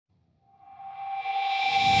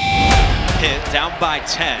Pitt, down by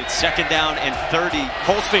 10. It's 2nd down and 30.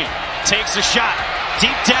 Holstein takes a shot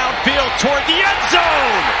deep downfield toward the end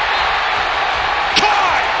zone.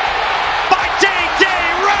 Caught by Day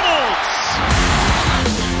Reynolds.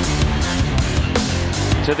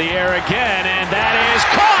 To the air again, and that is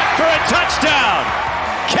caught for a touchdown.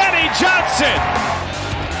 Kenny Johnson.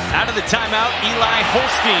 Out of the timeout, Eli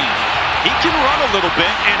Holstein. He can run a little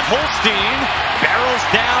bit, and Holstein barrels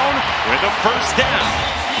down with a 1st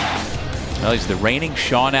down. Well, he's the reigning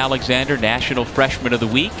Sean Alexander National Freshman of the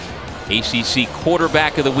Week, ACC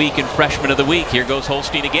Quarterback of the Week, and Freshman of the Week. Here goes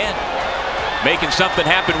Holstein again, making something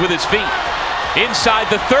happen with his feet. Inside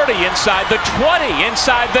the 30, inside the 20,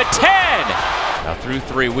 inside the 10. Now through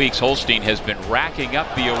 3 weeks, Holstein has been racking up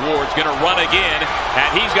the awards. Going to run again, and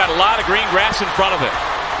he's got a lot of green grass in front of him.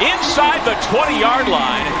 Inside the 20-yard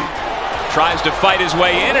line, tries to fight his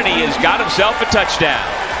way in, and he has got himself a touchdown.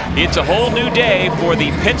 It's a whole new day for the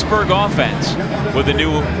Pittsburgh offense, with the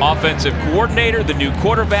new offensive coordinator, the new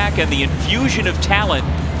quarterback, and the infusion of talent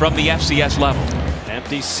from the FCS level.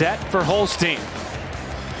 Empty set for Holstein.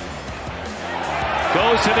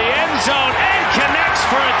 Goes to the end zone and connects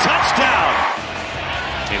for a touchdown.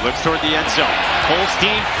 He looks toward the end zone.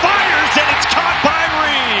 Holstein fires, and it's caught by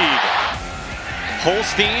Reed.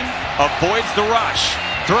 Holstein avoids the rush.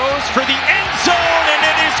 Throws for the end zone, and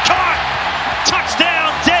it is caught.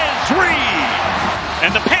 Touchdown, Des Reed.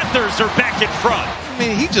 And the Panthers are back in front. I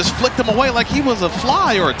mean, he just flicked him away like he was a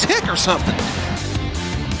fly or a tick or something.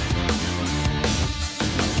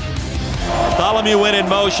 Bartholomew went in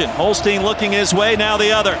motion. Holstein looking his way, now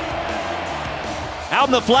the other. Out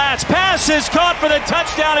in the flats, pass is caught for the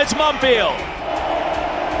touchdown. It's Mumfield.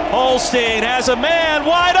 Holstein has a man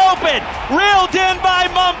wide open, reeled in by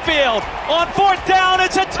Mumfield. On 4th down,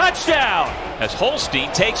 it's a touchdown. As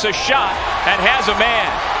Holstein takes a shot and has a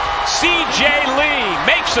man. C.J. Lee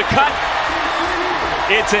makes a cut.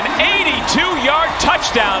 It's an 82-yard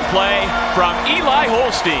touchdown play from Eli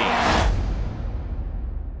Holstein.